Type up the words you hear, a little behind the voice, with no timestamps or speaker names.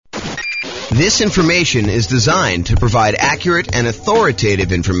This information is designed to provide accurate and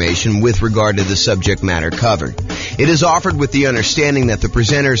authoritative information with regard to the subject matter covered. It is offered with the understanding that the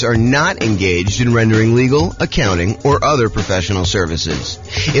presenters are not engaged in rendering legal, accounting, or other professional services.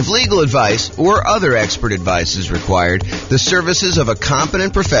 If legal advice or other expert advice is required, the services of a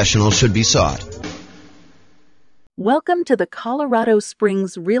competent professional should be sought. Welcome to the Colorado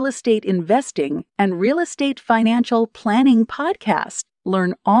Springs Real Estate Investing and Real Estate Financial Planning Podcast.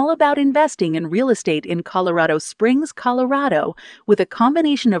 Learn all about investing in real estate in Colorado Springs, Colorado, with a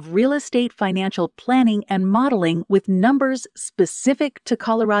combination of real estate financial planning and modeling with numbers specific to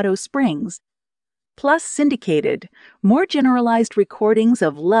Colorado Springs, plus syndicated, more generalized recordings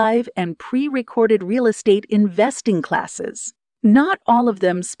of live and pre-recorded real estate investing classes, not all of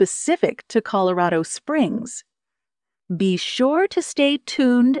them specific to Colorado Springs. Be sure to stay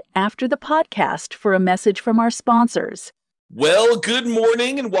tuned after the podcast for a message from our sponsors. Well, good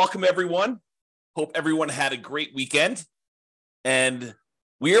morning and welcome, everyone. Hope everyone had a great weekend. And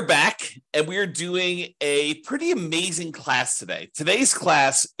we are back and we are doing a pretty amazing class today. Today's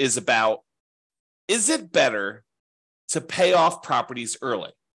class is about, is it better to pay off properties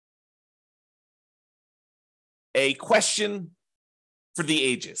early? A question for the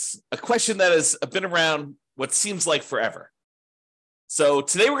ages, a question that has been around what seems like forever. So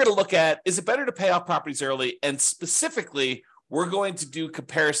today we're going to look at, is it better to pay off properties early? And specifically, we're going to do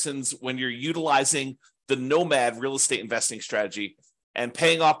comparisons when you're utilizing the Nomad real estate investing strategy and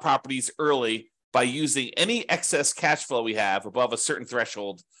paying off properties early by using any excess cash flow we have above a certain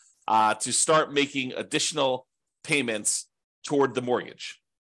threshold to start making additional payments toward the mortgage.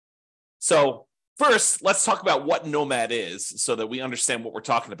 So first, let's talk about what Nomad is so that we understand what we're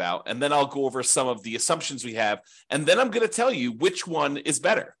talking about. And then I'll go over some of the assumptions we have. And then I'm going to tell you which one is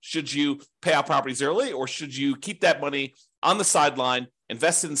better. Should you pay out properties early or should you keep that money on the sideline,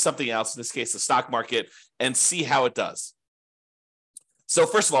 invest it in something else, in this case, the stock market, and see how it does? So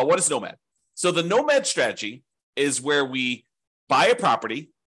first of all, what is Nomad? So the Nomad strategy is where we buy a property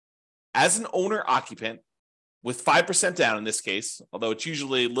as an owner occupant with 5% down in this case, although it's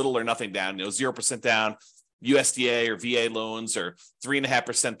usually little or nothing down, 0% down, USDA or VA loans, or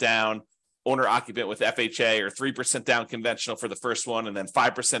 3.5% down, owner occupant with FHA, or 3% down conventional for the first one, and then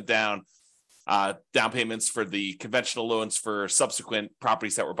 5% down down payments for the conventional loans for subsequent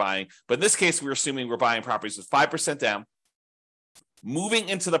properties that we're buying. But in this case, we're assuming we're buying properties with 5% down, moving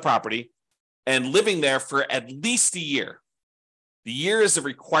into the property and living there for at least a year. The year is a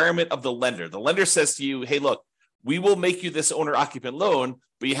requirement of the lender. The lender says to you, hey, look, we will make you this owner-occupant loan,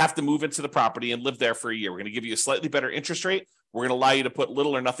 but you have to move into the property and live there for a year. We're going to give you a slightly better interest rate. We're going to allow you to put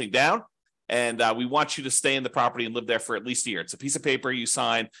little or nothing down, and we want you to stay in the property and live there for at least a year. It's a piece of paper. You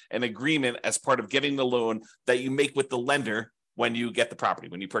sign an agreement as part of getting the loan that you make with the lender when you get the property,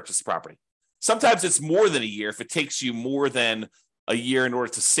 when you purchase the property. Sometimes it's more than a year if it takes you more than a year in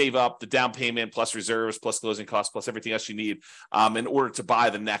order to save up the down payment plus reserves plus closing costs plus everything else you need in order to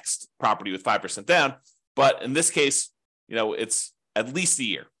buy the next property with 5% down. But in this case, it's at least a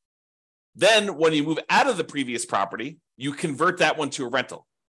year. Then when you move out of the previous property, you convert that one to a rental.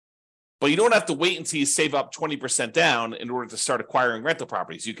 But you don't have to wait until you save up 20% down in order to start acquiring rental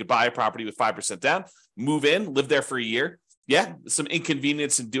properties. You could buy a property with 5% down, move in, live there for a year. Yeah, some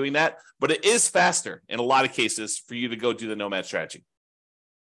inconvenience in doing that, but it is faster in a lot of cases for you to go do the Nomad strategy.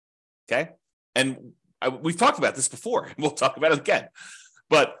 Okay? And we've talked about this before, and we'll talk about it again.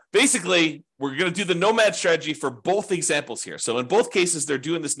 But basically, we're going to do the Nomad strategy for both examples here. So in both cases, they're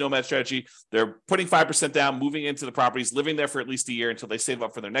doing this Nomad strategy. They're putting 5% down, moving into the properties, living there for at least a year until they save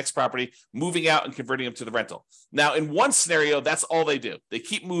up for their next property, moving out and converting them to the rental. Now, in one scenario, that's all they do. They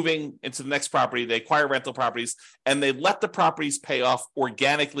keep moving into the next property. They acquire rental properties, and they let the properties pay off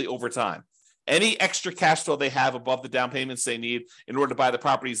organically over time. Any extra cash flow they have above the down payments they need in order to buy the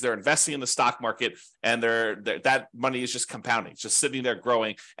properties, they're investing in the stock market, and that money is just compounding, just sitting there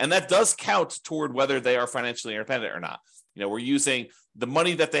growing. And that does count toward whether they are financially independent or not. We're using the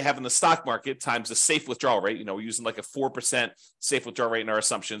money that they have in the stock market times the safe withdrawal rate. We're using like a 4% safe withdrawal rate in our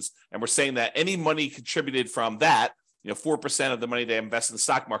assumptions. And we're saying that any money contributed from that, 4% of the money they invest in the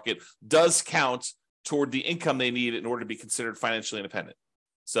stock market does count toward the income they need in order to be considered financially independent.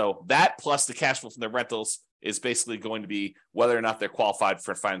 So that plus the cash flow from their rentals is basically going to be whether or not they're qualified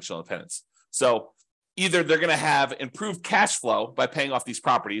for financial independence. So either they're going to have improved cash flow by paying off these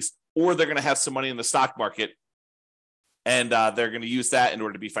properties, or they're going to have some money in the stock market, and they're going to use that in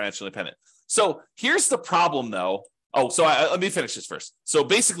order to be financially independent. So here's the problem, though. Let me finish this first. So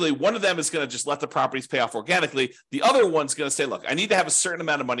basically, one of them is going to just let the properties pay off organically. The other one's going to say, look, I need to have a certain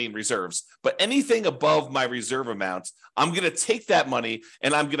amount of money in reserves, but anything above my reserve amount, I'm going to take that money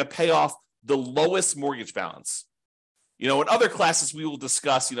and I'm going to pay off the lowest mortgage balance. In other classes, we will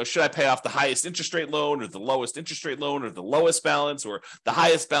discuss, should I pay off the highest interest rate loan or the lowest interest rate loan or the lowest balance or the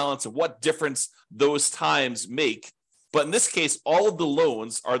highest balance, and what difference those times make. But in this case, all of the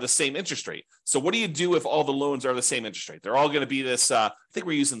loans are the same interest rate. So what do you do if all the loans are the same interest rate? They're all going to be this, I think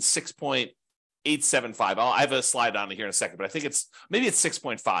we're using 6.875. I have a slide on it here in a second, but I think maybe it's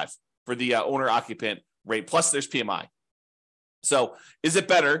 6.5 for the owner-occupant rate, plus there's PMI. So is it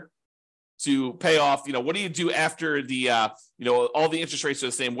better to pay off, what do you do after the, all the interest rates are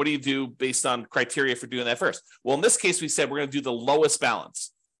the same? What do you do based on criteria for doing that first? Well, in this case, we said we're going to do the lowest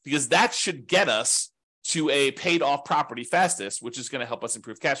balance because that should get us to a paid off property fastest, which is going to help us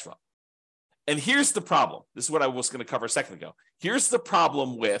improve cash flow. And here's the problem. This is what I was going to cover a second ago. Here's the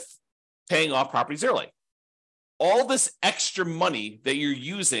problem with paying off properties early. All this extra money that you're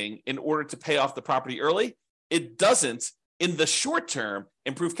using in order to pay off the property early, it doesn't, in the short term,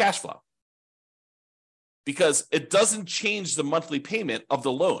 improve cash flow, because it doesn't change the monthly payment of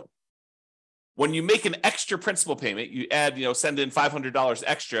the loan. When you make an extra principal payment, you add, send in $500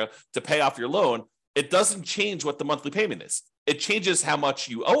 extra to pay off your loan, it doesn't change what the monthly payment is. It changes how much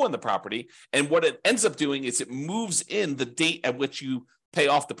you owe on the property. And what it ends up doing is it moves in the date at which you pay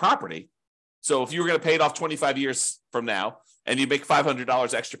off the property. So if you were going to pay it off 25 years from now and you make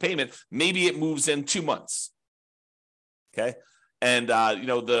 $500 extra payment, maybe it moves in 2 months. Okay. And,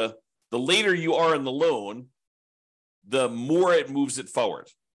 the later you are in the loan, the more it moves it forward.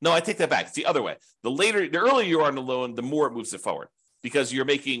 No, I take that back. It's the other way. The earlier you are in the loan, the more it moves it forward, because you're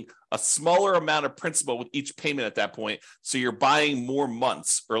making a smaller amount of principal with each payment at that point. So you're buying more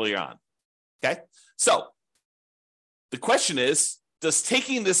months early on. Okay. So the question is, does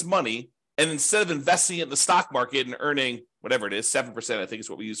taking this money and instead of investing it in the stock market and earning whatever it is, 7%, I think is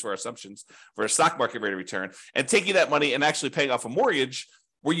what we use for our assumptions for a stock market rate of return, and taking that money and actually paying off a mortgage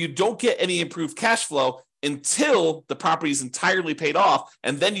where you don't get any improved cash flow until the property is entirely paid off.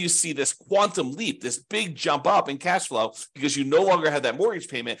 And then you see this quantum leap, this big jump up in cash flow because you no longer have that mortgage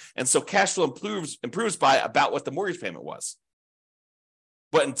payment. And so cash flow improves by about what the mortgage payment was.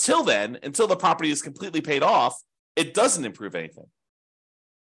 But until then, until the property is completely paid off, it doesn't improve anything.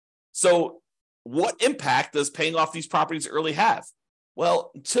 So what impact does paying off these properties early have?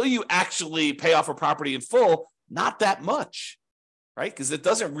 Well, until you actually pay off a property in full, not that much, right? Because it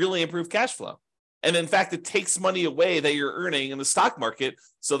doesn't really improve cash flow. And in fact, it takes money away that you're earning in the stock market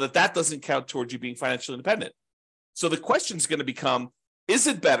so that doesn't count towards you being financially independent. So the question is going to become, is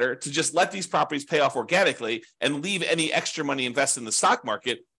it better to just let these properties pay off organically and leave any extra money invested in the stock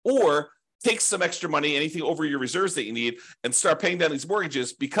market, or take some extra money, anything over your reserves that you need, and start paying down these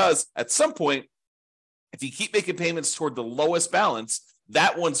mortgages? Because at some point, if you keep making payments toward the lowest balance,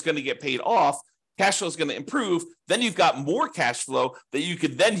 that one's going to get paid off. Cash flow is going to improve. Then you've got more cash flow that you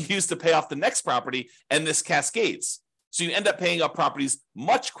could then use to pay off the next property, and this cascades. So you end up paying off properties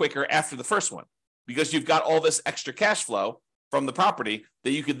much quicker after the first one because you've got all this extra cash flow from the property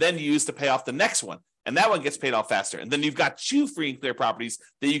that you could then use to pay off the next one. And that one gets paid off faster. And then you've got 2 free and clear properties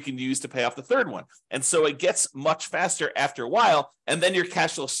that you can use to pay off the third one. And so it gets much faster after a while. And then your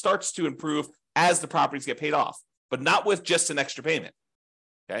cash flow starts to improve as the properties get paid off, but not with just an extra payment.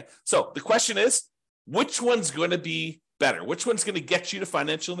 Okay. So the question is, which one's going to be better? Which one's going to get you to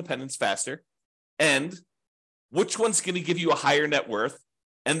financial independence faster? And which one's going to give you a higher net worth?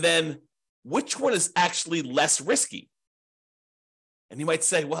 And then which one is actually less risky? And you might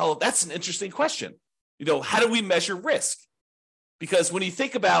say, well, that's an interesting question. How do we measure risk? Because when you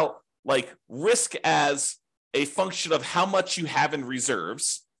think about like risk as a function of how much you have in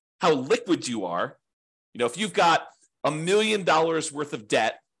reserves, how liquid you are, if you've got $1 million worth of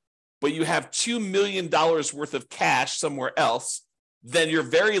debt, but you have $2 million worth of cash somewhere else, then you're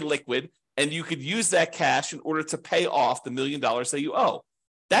very liquid and you could use that cash in order to pay off the $1 million that you owe.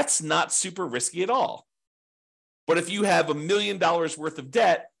 That's not super risky at all. But if you have $1 million worth of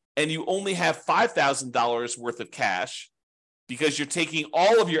debt and you only have $5,000 worth of cash because you're taking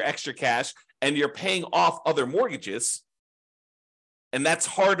all of your extra cash and you're paying off other mortgages, and that's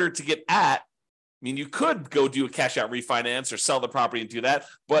harder to get at. I mean, you could go do a cash out refinance or sell the property and do that,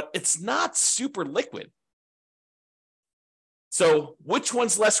 but it's not super liquid. So which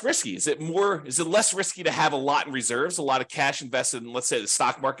one's less risky? Is it less risky to have a lot in reserves, a lot of cash invested in, let's say, the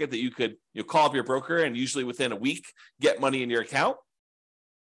stock market that you could call up your broker and usually within a week get money in your account?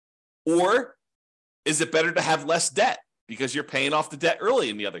 Or is it better to have less debt because you're paying off the debt early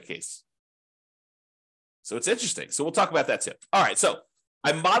in the other case? So it's interesting. So we'll talk about that too. All right. So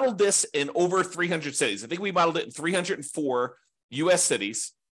I modeled this in over 300 cities. I think we modeled it in 304 US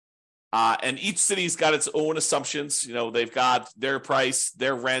cities. And each city's got its own assumptions. They've got their price,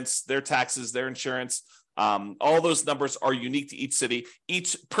 their rents, their taxes, their insurance. All those numbers are unique to each city.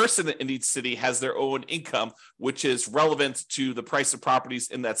 Each person in each city has their own income, which is relevant to the price of properties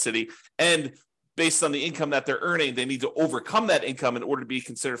in that city. And based on the income that they're earning, they need to overcome that income in order to be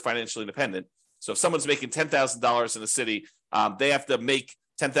considered financially independent. So if someone's making $10,000 in a city, they have to make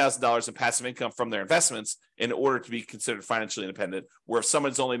 $10,000 in passive income from their investments in order to be considered financially independent. Where if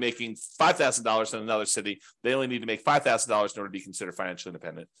someone's only making $5,000 in another city, they only need to make $5,000 in order to be considered financially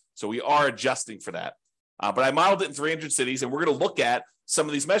independent. So we are adjusting for that. But I modeled it in 300 cities, and we're going to look at some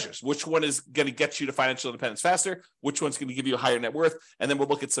of these measures. Which one is going to get you to financial independence faster? Which one's going to give you a higher net worth? And then we'll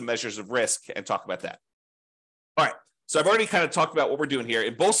look at some measures of risk and talk about that. All right. So I've already kind of talked about what we're doing here.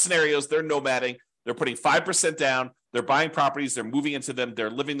 In both scenarios, they're nomading. They're putting 5% down. They're buying properties. They're moving into them. They're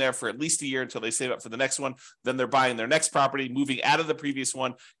living there for at least a year until they save up for the next one. Then they're buying their next property, moving out of the previous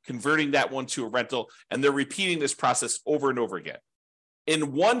one, converting that one to a rental, and they're repeating this process over and over again.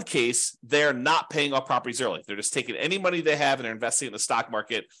 In one case, they're not paying off properties early. They're just taking any money they have and they're investing in the stock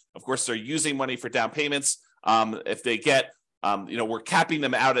market. Of course, they're using money for down payments. If they get, we're capping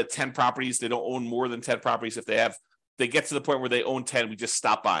them out at 10 properties. They don't own more than 10 properties. If they get to the point where they own 10, we just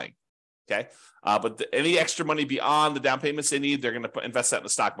stop buying. Okay. But any extra money beyond the down payments they need, they're going to invest that in the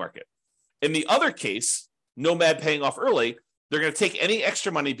stock market. In the other case, Nomad paying off early, they're going to take any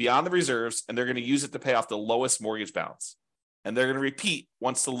extra money beyond the reserves and they're going to use it to pay off the lowest mortgage balance. And they're going to repeat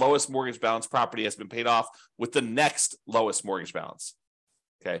once the lowest mortgage balance property has been paid off with the next lowest mortgage balance.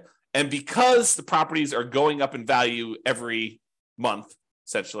 Okay. And because the properties are going up in value every month,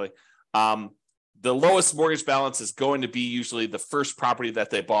 essentially, the lowest mortgage balance is going to be usually the first property that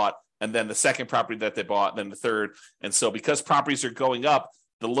they bought, and then the second property that they bought, and then the third. And so because properties are going up,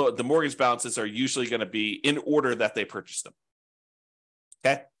 the mortgage balances are usually going to be in order that they purchased them.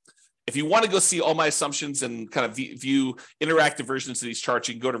 Okay. If you want to go see all my assumptions and kind of view interactive versions of these charts,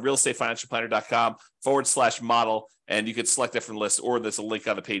 you can go to realestatefinancialplanner.com/model, and you can select it from the list, or there's a link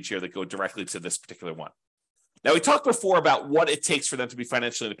on the page here that go directly to this particular one. Now, we talked before about what it takes for them to be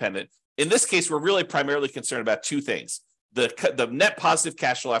financially independent. In this case, we're really primarily concerned about two things: the net positive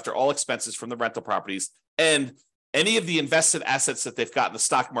cash flow after all expenses from the rental properties, and any of the invested assets that they've got in the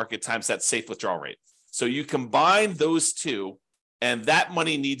stock market times that safe withdrawal rate. So you combine those two, and that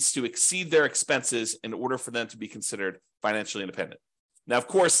money needs to exceed their expenses in order for them to be considered financially independent. Now, of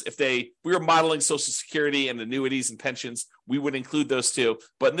course, if we were modeling Social Security and annuities and pensions, we would include those too.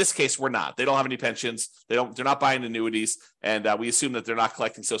 But in this case, we're not. They don't have any pensions. They're not buying annuities, and we assume that they're not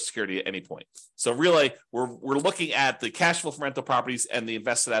collecting Social Security at any point. So really, we're looking at the cash flow from rental properties and the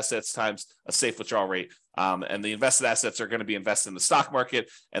invested assets times a safe withdrawal rate. And the invested assets are going to be invested in the stock market,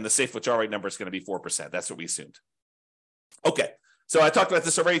 and the safe withdrawal rate number is going to be 4%. That's what we assumed. Okay. So I talked about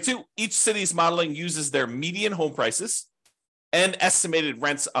this already too. Each city's modeling uses their median home prices and estimated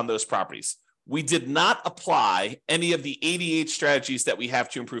rents on those properties. We did not apply any of the 88 strategies that we have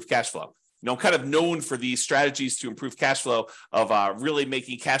to improve cash flow. I'm kind of known for these strategies to improve cash flow of really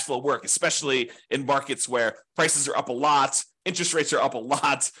making cash flow work, especially in markets where prices are up a lot, interest rates are up a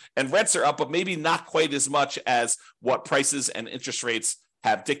lot, and rents are up, but maybe not quite as much as what prices and interest rates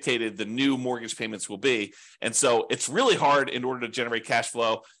have dictated the new mortgage payments will be. And so it's really hard in order to generate cash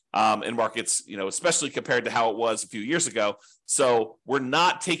flow in markets, especially compared to how it was a few years ago. So we're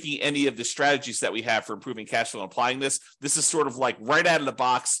not taking any of the strategies that we have for improving cash flow and applying this. This is sort of like right out of the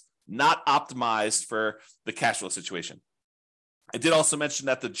box, not optimized for the cash flow situation. I did also mention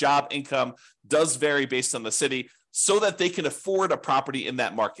that the job income does vary based on the city so that they can afford a property in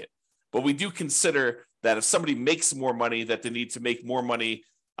that market. But we do consider that if somebody makes more money, that they need to make more money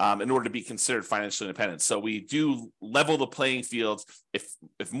in order to be considered financially independent. So we do level the playing field.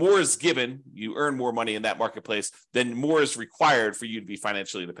 If more is given, you earn more money in that marketplace, then more is required for you to be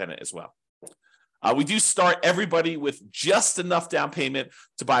financially independent as well. We do start everybody with just enough down payment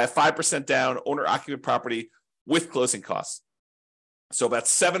to buy a 5% down owner-occupant property with closing costs. So about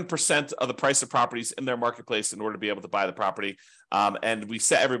 7% of the price of properties in their marketplace in order to be able to buy the property. And we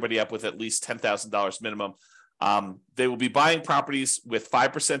set everybody up with at least $10,000 minimum. They will be buying properties with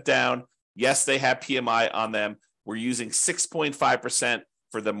 5% down. Yes, they have PMI on them. We're using 6.5%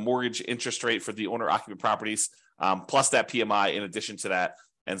 for the mortgage interest rate for the owner-occupant properties, plus that PMI in addition to that.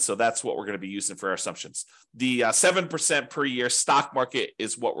 And so that's what we're going to be using for our assumptions. The 7% per year stock market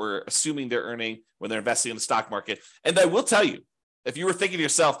is what we're assuming they're earning when they're investing in the stock market. And I will tell you, if you were thinking to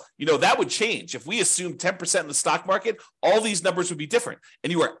yourself, that would change. If we assumed 10% in the stock market, all these numbers would be different.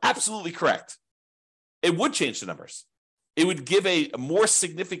 And you are absolutely correct. It would change the numbers. It would give a more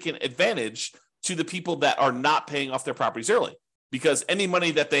significant advantage to the people that are not paying off their properties early. because any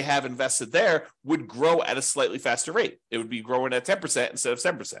money that they have invested there would grow at a slightly faster rate. It would be growing at 10% instead of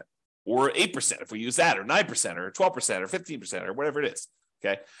 7%, or 8% if we use that, or 9%, or 12%, or 15%, or whatever it is.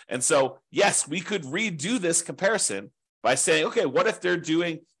 Okay. And so, yes, we could redo this comparison by saying, okay, what if they're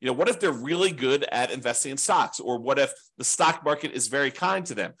doing, what if they're really good at investing in stocks? Or what if the stock market is very kind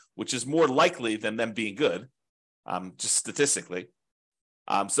to them, which is more likely than them being good, just statistically.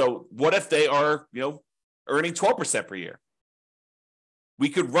 So what if they are, earning 12% per year? We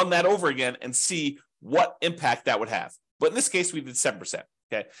could run that over again and see what impact that would have. But in this case, we did 7%.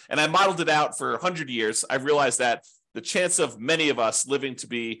 Okay. And I modeled it out for 100 years. I realized that the chance of many of us living to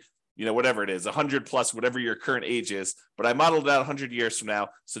be, whatever it is, 100 plus, whatever your current age is, but I modeled it out 100 years from now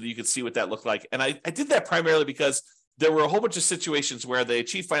so that you could see what that looked like. And I did that primarily because there were a whole bunch of situations where they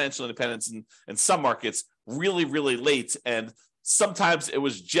achieved financial independence in some markets really, really late. And sometimes it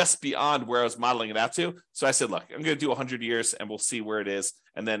was just beyond where I was modeling it out to. So I said, look, I'm going to do 100 years and we'll see where it is.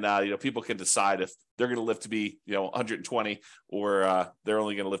 And then, people can decide if they're going to live to be, 120 or they're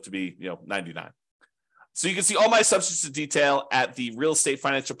only going to live to be, 99. So you can see all my assumptions in detail at the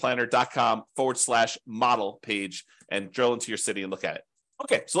realestatefinancialplanner.com/model page and drill into your city and look at it.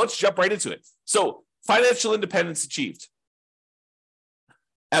 Okay, so let's jump right into it. So financial independence achieved.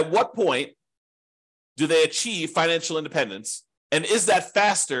 At what point do they achieve financial independence? And is that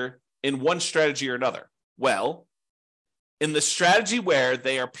faster in one strategy or another? Well, in the strategy where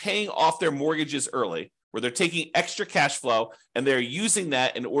they are paying off their mortgages early, where they're taking extra cash flow and they're using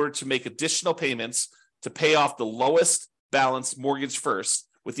that in order to make additional payments to pay off the lowest balance mortgage first,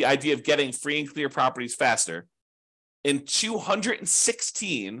 with the idea of getting free and clear properties faster. In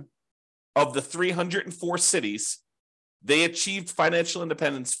 216 of the 304 cities, they achieved financial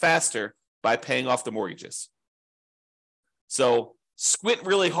independence faster by paying off the mortgages. So squint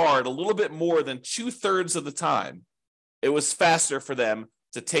really hard, a little bit more than 2/3 of the time, it was faster for them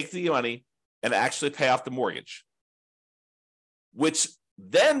to take the money and actually pay off the mortgage, which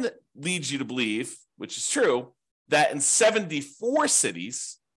then leads you to believe, which is true, that in 74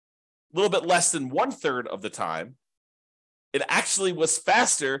 cities, a little bit less than 1/3 of the time, it actually was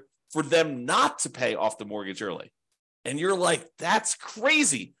faster for them not to pay off the mortgage early. And you're like, that's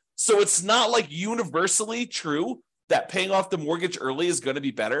crazy. So it's not like universally true that paying off the mortgage early is going to be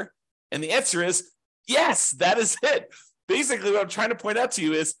better. And the answer is yes, that is it. Basically, what I'm trying to point out to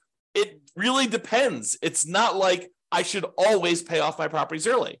you is it really depends. It's not like I should always pay off my properties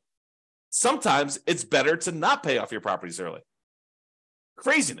early. Sometimes it's better to not pay off your properties early.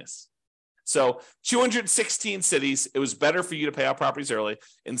 Craziness. So 216 cities, it was better for you to pay off properties early.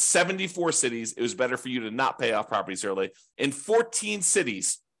 In 74 cities, it was better for you to not pay off properties early. In 14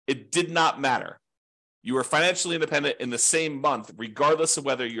 cities, it did not matter. You were financially independent in the same month, regardless of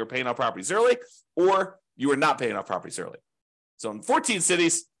whether you were paying off properties early or you were not paying off properties early. So in 14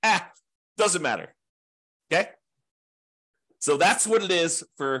 cities, doesn't matter. Okay? So that's what it is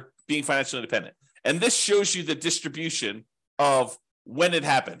for being financially independent. And this shows you the distribution of when it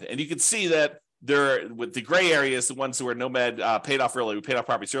happened. And you can see that there, with the gray areas, the ones who are Nomad paid off early, we paid off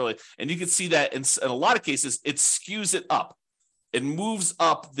properties early. And you can see that in a lot of cases, it skews it up. It moves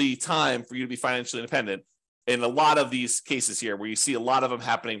up the time for you to be financially independent in a lot of these cases here, where you see a lot of them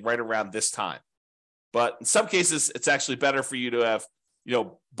happening right around this time. But in some cases, it's actually better for you to have,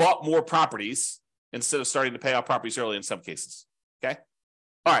 bought more properties instead of starting to pay off properties early in some cases. Okay.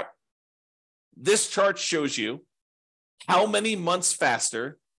 All right. This chart shows you how many months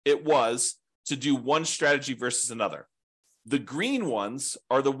faster it was to do one strategy versus another. The green ones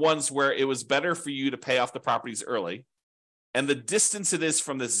are the ones where it was better for you to pay off the properties early. And the distance it is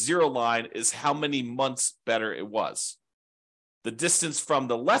from the zero line is how many months better it was. The distance from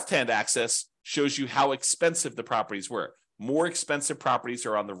the left-hand axis shows you how expensive the properties were. More expensive properties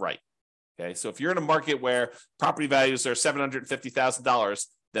are on the right. Okay, so if you're in a market where property values are $750,000,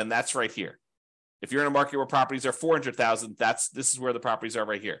 then that's right here. If you're in a market where properties are $400,000, this is where the properties are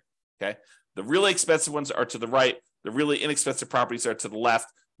right here. Okay, the really expensive ones are to the right. The really inexpensive properties are to the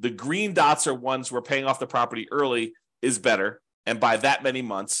left. The green dots are ones where paying off the property early is better, and by that many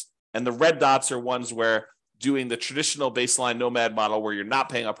months. And the red dots are ones where doing the traditional baseline Nomad model, where you're not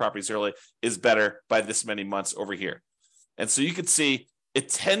paying off properties early, is better by this many months over here. And so you can see it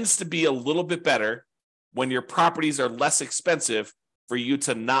tends to be a little bit better when your properties are less expensive for you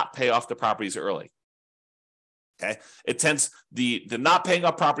to not pay off the properties early. Okay, it tends the not paying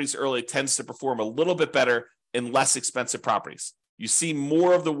off properties early tends to perform a little bit better in less expensive properties. You see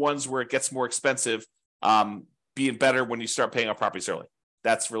more of the ones where it gets more expensive being better when you start paying off properties early.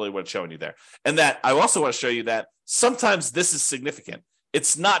 That's really what it's showing you there. And that I also want to show you that sometimes this is significant.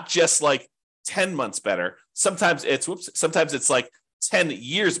 It's not just like 10 months better. Sometimes it's like 10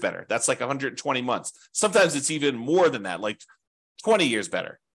 years better. That's like 120 months. Sometimes it's even more than that, like 20 years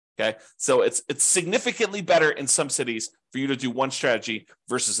better. Okay. So it's significantly better in some cities for you to do one strategy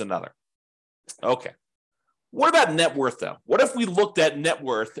versus another. Okay. What about net worth, though? What if we looked at net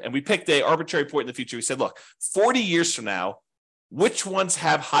worth and we picked an arbitrary point in the future? We said, look, 40 years from now, which ones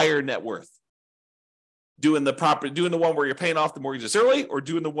have higher net worth? Doing the one where you're paying off the mortgages early, or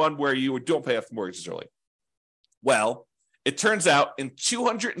doing the one where you don't pay off the mortgages early? Well, it turns out in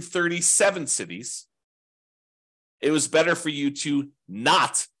 237 cities, it was better for you to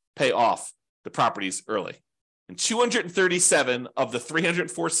not pay off the properties early. In 237 of the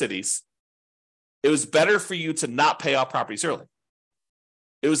 304 cities, it was better for you to not pay off properties early.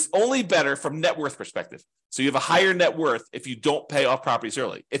 It was only better from net worth perspective. So you have a higher net worth if you don't pay off properties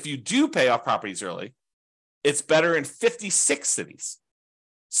early. If you do pay off properties early, it's better in 56 cities.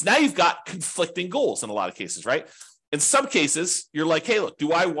 So now you've got conflicting goals in a lot of cases, right? In some cases, you're like, hey, look,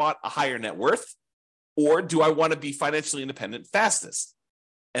 do I want a higher net worth, or do I want to be financially independent fastest?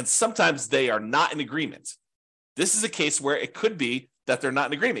 And sometimes they are not in agreement. This is a case where it could be that they're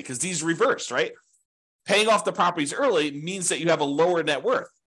not in agreement because these reverse, right? Paying off the properties early means that you have a lower net worth,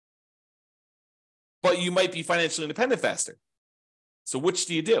 but you might be financially independent faster. So which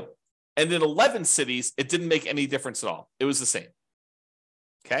do you do? And in 11 cities, it didn't make any difference at all. It was the same.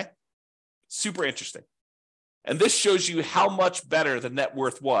 Okay? Super interesting. And this shows you how much better the net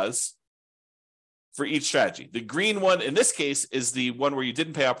worth was for each strategy. The green one, in this case, is the one where you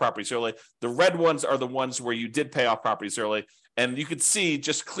didn't pay off properties early. The red ones are the ones where you did pay off properties early. And you can see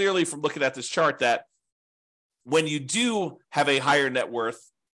just clearly from looking at this chart that when you do have a higher net worth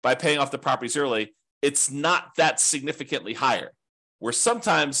by paying off the properties early, it's not that significantly higher. Where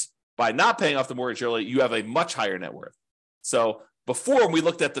sometimes by not paying off the mortgage early, you have a much higher net worth. So before, when we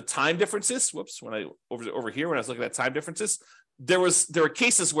looked at the time differences, when I was looking at time differences, there were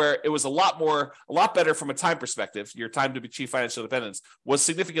cases where it was a lot better from a time perspective. Your time to achieve financial independence was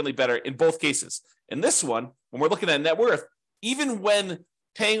significantly better in both cases. In this one, when we're looking at net worth, even when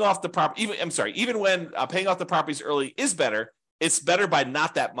paying off the property, even when paying off the properties early is better, it's better by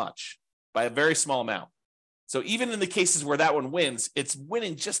not that much, by a very small amount. So even in the cases where that one wins, it's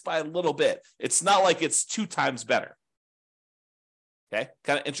winning just by a little bit. It's not like it's 2 times better. Okay,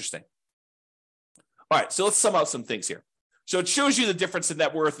 kind of interesting. All right, so let's sum up some things here. So it shows you the difference in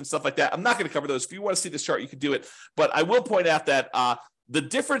net worth and stuff like that. I'm not going to cover those. If you want to see this chart, you can do it. But I will point out that the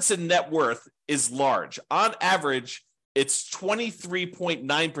difference in net worth is large. On average, it's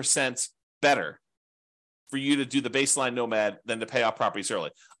 23.9% better for you to do the baseline Nomad than to pay off properties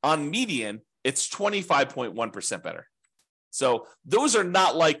early. On median, it's 25.1% better. So those are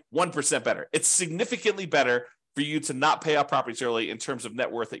not like 1% better. It's significantly better for you to not pay off properties early in terms of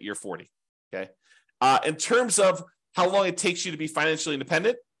net worth at year 40. Okay. In terms of how long it takes you to be financially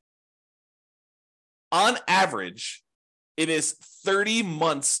independent, on average, it is 30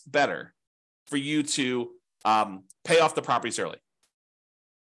 months better for you to pay off the properties early.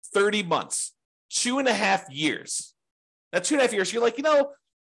 30 months, 2.5 years. Now, 2.5 years, you're like,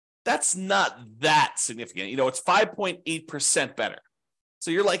 that's not that significant. It's 5.8% better. So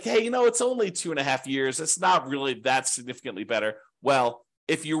you're like, hey, it's only 2.5 years. It's not really that significantly better. Well,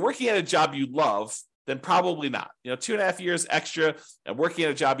 if you're working at a job you love, then probably not. 2.5 years extra and working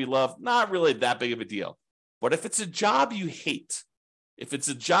at a job you love, not really that big of a deal. But if it's a job you hate, if it's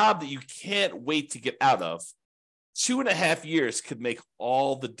a job that you can't wait to get out of, 2.5 years could make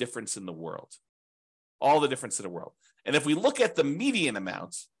all the difference in the world. All the difference in the world. And if we look at the median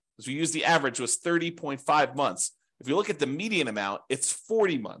amount, because we use the average was 30.5 months. If you look at the median amount, it's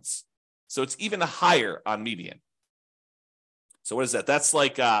 40 months. So it's even higher on median. So what is that? That's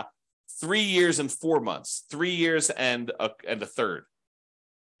like 3 years and 4 months, 3 years and a third.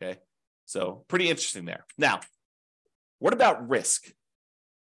 Okay. So pretty interesting there. Now, what about risk?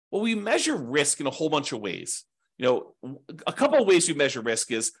 Well, we measure risk in a whole bunch of ways. A couple of ways we measure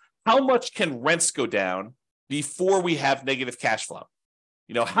risk is how much can rents go down before we have negative cash flow?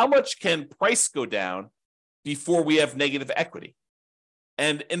 How much can price go down before we have negative equity?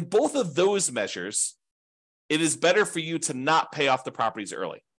 And in both of those measures, it is better for you to not pay off the properties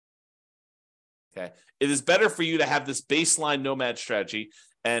early. Okay. It is better for you to have this baseline Nomad strategy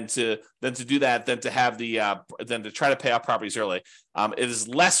and to do that than to try to pay off properties early. It is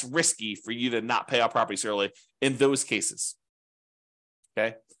less risky for you to not pay off properties early in those cases.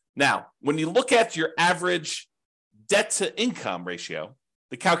 Okay. Now, when you look at your average debt to income ratio,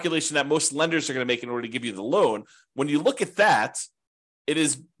 the calculation that most lenders are going to make in order to give you the loan, when you look at that, it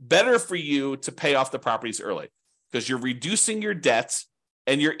is better for you to pay off the properties early because you're reducing your debt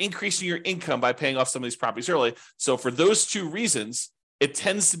and you're increasing your income by paying off some of these properties early. So for those two reasons, it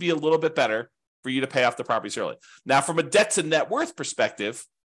tends to be a little bit better for you to pay off the properties early. Now, from a debt to net worth perspective,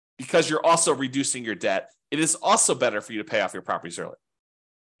 because you're also reducing your debt, it is also better for you to pay off your properties early.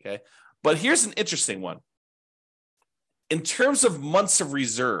 Okay. But here's an interesting one. In terms of months of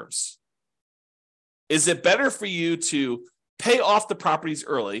reserves, is it better for you to pay off the properties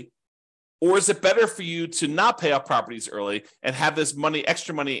early, or is it better for you to not pay off properties early and have this money,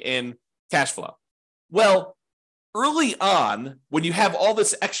 extra money in cash flow? Well, early on, when you have all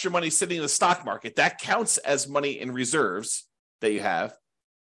this extra money sitting in the stock market, that counts as money in reserves that you have.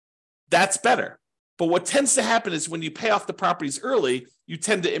 That's better. But what tends to happen is when you pay off the properties early, you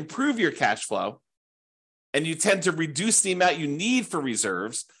tend to improve your cash flow and you tend to reduce the amount you need for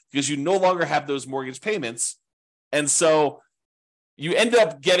reserves because you no longer have those mortgage payments. And so you end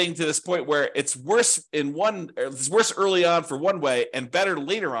up getting to this point where it's worse it's worse early on for one way and better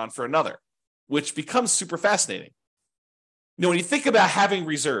later on for another, which becomes super fascinating. You know, when you think about having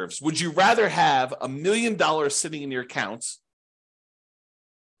reserves, would you rather have $1 million sitting in your accounts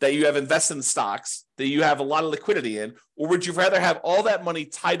that you have invested in stocks, that you have a lot of liquidity in, or would you rather have all that money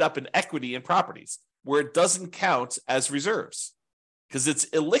tied up in equity and properties where it doesn't count as reserves because it's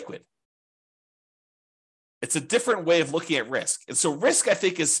illiquid? It's a different way of looking at risk. And so risk, I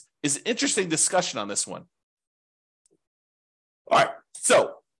think, is interesting discussion on this one. All right.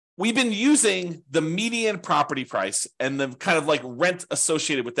 So we've been using the median property price and the kind of like rent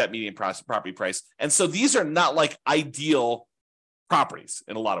associated with that median property price. And so these are not like ideal properties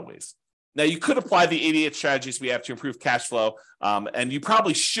in a lot of ways. Now, you could apply the 88 strategies we have to improve cash flow, and you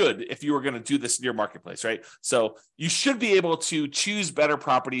probably should if you were going to do this in your marketplace, right? So you should be able to choose better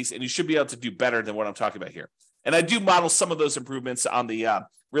properties, and you should be able to do better than what I'm talking about here. And I do model some of those improvements on the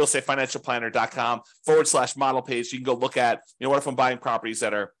realestatefinancialplanner.com/model page. You can go look at, what if I'm buying properties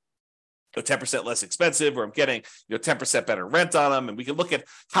that are 10% less expensive, or I'm getting 10% better rent on them, and we can look at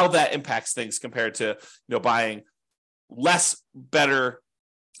how that impacts things compared to buying less better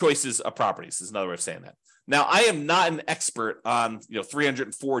choices of properties is another way of saying that. Now, I am not an expert on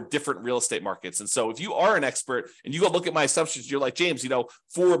 304 different real estate markets. And so if you are an expert and you go look at my assumptions, you're like, James,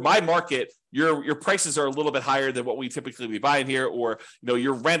 for my market, your prices are a little bit higher than what we typically be buying here, or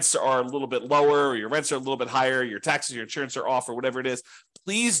your rents are a little bit lower, or your rents are a little bit higher, your taxes, your insurance are off, or whatever it is.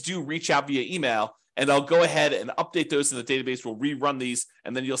 Please do reach out via email, and I'll go ahead and update those in the database. We'll rerun these,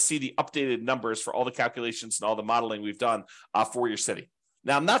 and then you'll see the updated numbers for all the calculations and all the modeling we've done for your city.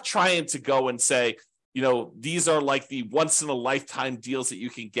 Now, I'm not trying to go and say, these are like the once in a lifetime deals that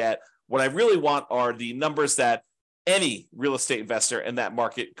you can get. What I really want are the numbers that any real estate investor in that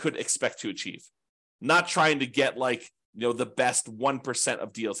market could expect to achieve. Not trying to get the best 1%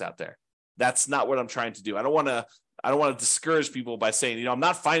 of deals out there. That's not what I'm trying to do. I don't want to discourage people by saying, I'm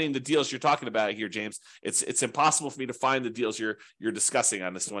not finding the deals you're talking about here, James. It's impossible for me to find the deals you're discussing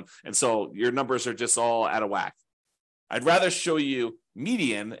on this one. And so your numbers are just all out of whack. I'd rather show you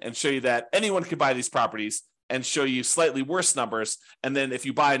median and show you that anyone could buy these properties, and show you slightly worse numbers. And then if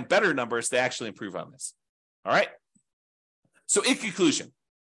you buy in better numbers, they actually improve on this. All right. So in conclusion,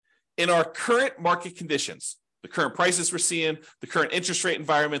 in our current market conditions, the current prices we're seeing, the current interest rate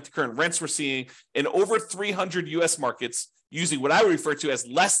environment, the current rents we're seeing in over 300 US markets, using what I would refer to as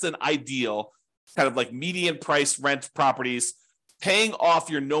less than ideal, kind of like median price rent properties, paying off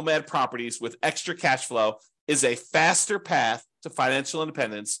your Nomad properties with extra cash flow is a faster path to financial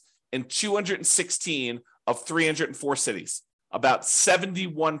independence in 216 of 304 cities. About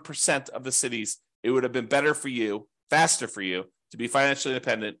 71% of the cities, it would have been better for you, faster for you, to be financially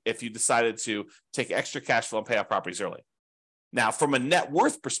independent if you decided to take extra cash flow and pay off properties early. Now, from a net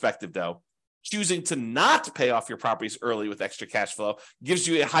worth perspective, though, choosing to not pay off your properties early with extra cash flow gives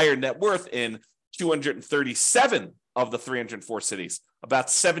you a higher net worth in 237 of the 304 cities, about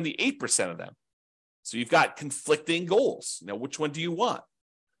 78% of them. So you've got conflicting goals. Now, which one do you want?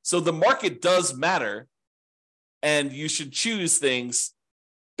 So the market does matter, and you should choose things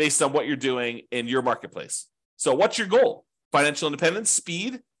based on what you're doing in your marketplace. So what's your goal? Financial independence,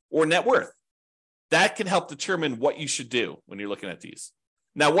 speed, or net worth? That can help determine what you should do when you're looking at these.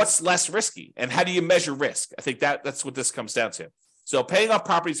 Now, what's less risky, and how do you measure risk? I think that's what this comes down to. So paying off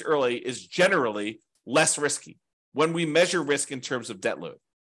properties early is generally less risky when we measure risk in terms of debt load.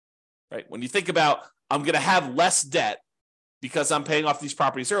 Right? When you think about, I'm going to have less debt because I'm paying off these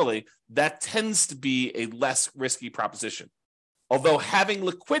properties early, that tends to be a less risky proposition. Although having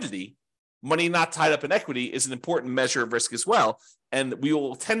liquidity, money not tied up in equity, is an important measure of risk as well. And we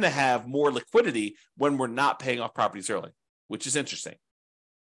will tend to have more liquidity when we're not paying off properties early, which is interesting.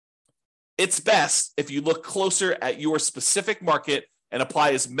 It's best if you look closer at your specific market and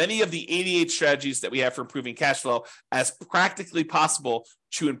apply as many of the 88 strategies that we have for improving cash flow as practically possible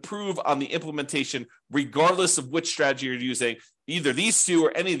to improve on the implementation, regardless of which strategy you're using, either these two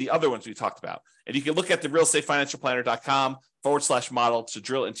or any of the other ones we talked about. And you can look at the realestateFinancialPlanner.com/model to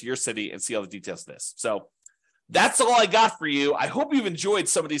drill into your city and see all the details of this. So that's all I got for you. I hope you've enjoyed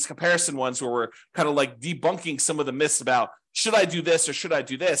some of these comparison ones where we're kind of like debunking some of the myths about should I do this or should I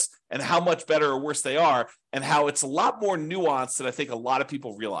do this, and how much better or worse they are, and how it's a lot more nuanced than I think a lot of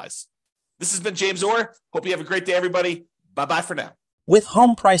people realize. This has been James Orr. Hope you have a great day, everybody. Bye-bye for now. With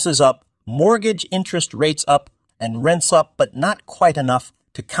home prices up, mortgage interest rates up, and rents up, but not quite enough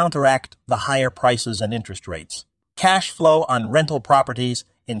to counteract the higher prices and interest rates, cash flow on rental properties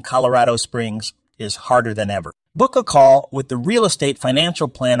in Colorado Springs is harder than ever. Book a call with the Real Estate Financial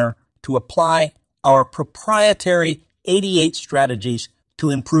Planner to apply our proprietary 88 strategies to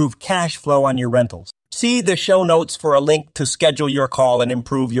improve cash flow on your rentals. See the show notes for a link to schedule your call and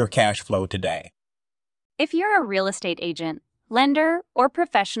improve your cash flow today. If you're a real estate agent, lender, or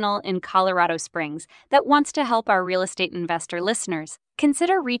professional in Colorado Springs that wants to help our real estate investor listeners,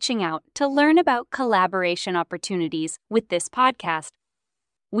 consider reaching out to learn about collaboration opportunities with this podcast.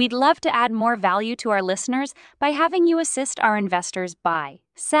 We'd love to add more value to our listeners by having you assist our investors buy,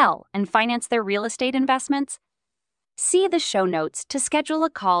 sell, and finance their real estate investments. See the show notes to schedule a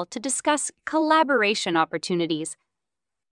call to discuss collaboration opportunities